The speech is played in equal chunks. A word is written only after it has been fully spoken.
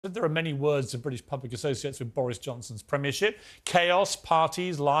There are many words the British public associates with Boris Johnson's premiership. Chaos,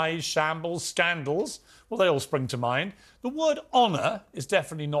 parties, lies, shambles, scandals. Well, they all spring to mind. The word honour is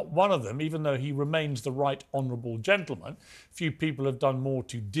definitely not one of them, even though he remains the right honourable gentleman. Few people have done more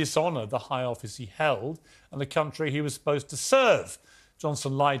to dishonour the high office he held and the country he was supposed to serve.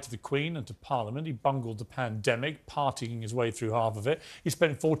 Johnson lied to the Queen and to Parliament. He bungled the pandemic, partying his way through half of it. He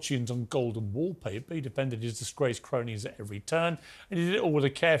spent fortunes on golden wallpaper. He defended his disgraced cronies at every turn. And he did it all with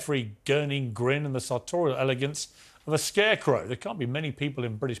a carefree, gurning grin and the sartorial elegance of a scarecrow. There can't be many people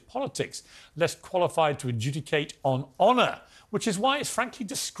in British politics less qualified to adjudicate on honour, which is why it's frankly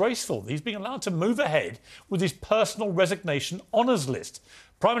disgraceful that he's being allowed to move ahead with his personal resignation honours list.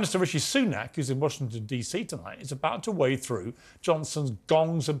 Prime Minister Rishi Sunak, who's in Washington DC tonight, is about to wade through Johnson's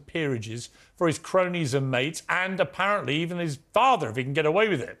gongs and peerages for his cronies and mates, and apparently even his father, if he can get away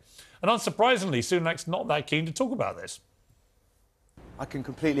with it. And unsurprisingly, Sunak's not that keen to talk about this. I can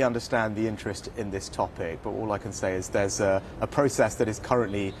completely understand the interest in this topic, but all I can say is there's a process that is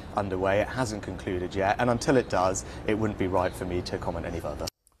currently underway. It hasn't concluded yet, and until it does, it wouldn't be right for me to comment any further.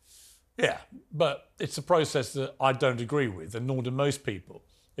 Yeah, but it's a process that I don't agree with, and nor do most people.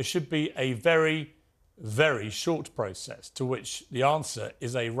 It should be a very, very short process, to which the answer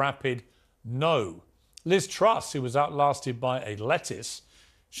is a rapid no. Liz Truss, who was outlasted by a lettuce,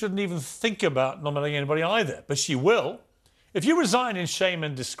 shouldn't even think about nominating anybody either, but she will. If you resign in shame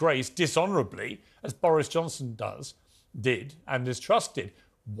and disgrace dishonourably, as Boris Johnson did, and Liz Truss did,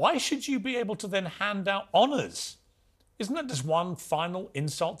 why should you be able to then hand out honours? Isn't that just one final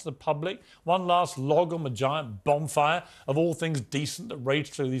insult to the public? One last log on the giant bonfire of all things decent that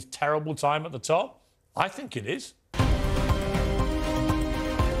raged through this terrible time at the top? I think it is.